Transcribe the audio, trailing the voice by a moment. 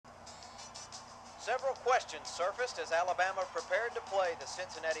Several questions surfaced as Alabama prepared to play the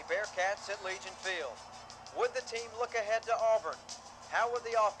Cincinnati Bearcats at Legion Field. Would the team look ahead to Auburn? How would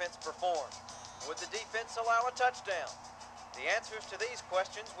the offense perform? Would the defense allow a touchdown? The answers to these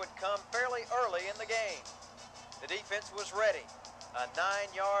questions would come fairly early in the game. The defense was ready. A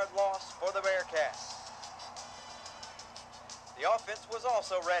 9-yard loss for the Bearcats. The offense was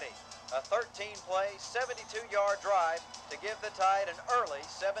also ready. A 13-play, 72-yard drive to give the Tide an early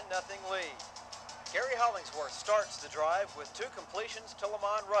 7-0 lead. Gary Hollingsworth starts the drive with 2 completions to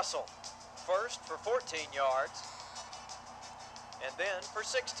Lamont Russell. First for 14 yards, and then for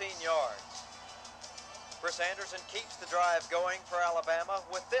 16 yards. Chris Anderson keeps the drive going for Alabama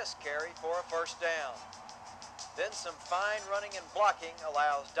with this carry for a first down. Then some fine running and blocking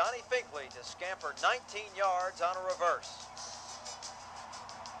allows Donnie Finkley to scamper 19 yards on a reverse.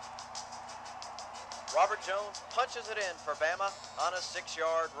 Robert Jones punches it in for Bama on a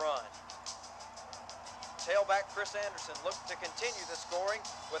 6-yard run. Tailback Chris Anderson looked to continue the scoring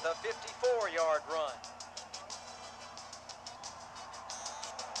with a 54-yard run.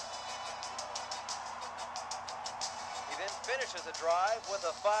 He then finishes a drive with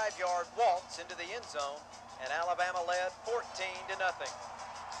a 5-yard waltz into the end zone, and Alabama led 14-0.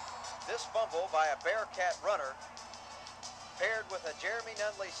 This fumble by a Bearcat runner, paired with a Jeremy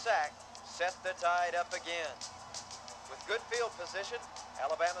Nunley sack, set the Tide up again. With good field position,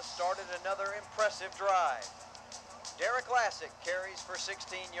 Alabama started another impressive drive. Derek Lassick carries for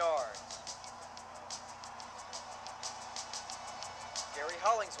 16 yards. Gary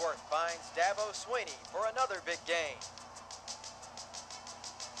Hollingsworth finds Dabo Sweeney for another big gain.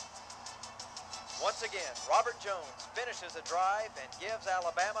 Once again, Robert Jones finishes a drive and gives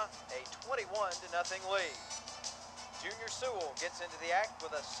Alabama a 21-0 lead. Junior Sewell gets into the act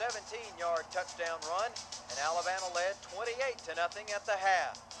with a 17-yard touchdown run, and Alabama led 28-0 at the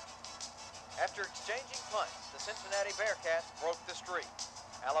half. After exchanging punts, the Cincinnati Bearcats broke the streak.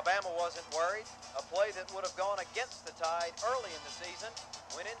 Alabama wasn't worried. A play that would have gone against the Tide early in the season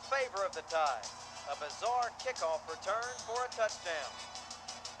went in favor of the Tide. A bizarre kickoff return for a touchdown.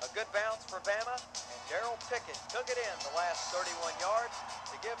 A good bounce for Bama, and Darrell Pickett took it in the last 31 yards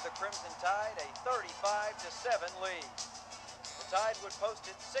to give the Crimson Tide a 35-7 lead. The Tide would post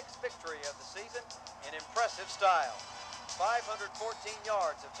its 6th victory of the season in impressive style. 514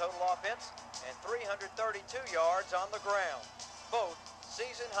 yards of total offense and 332 yards on the ground, both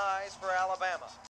season highs for Alabama.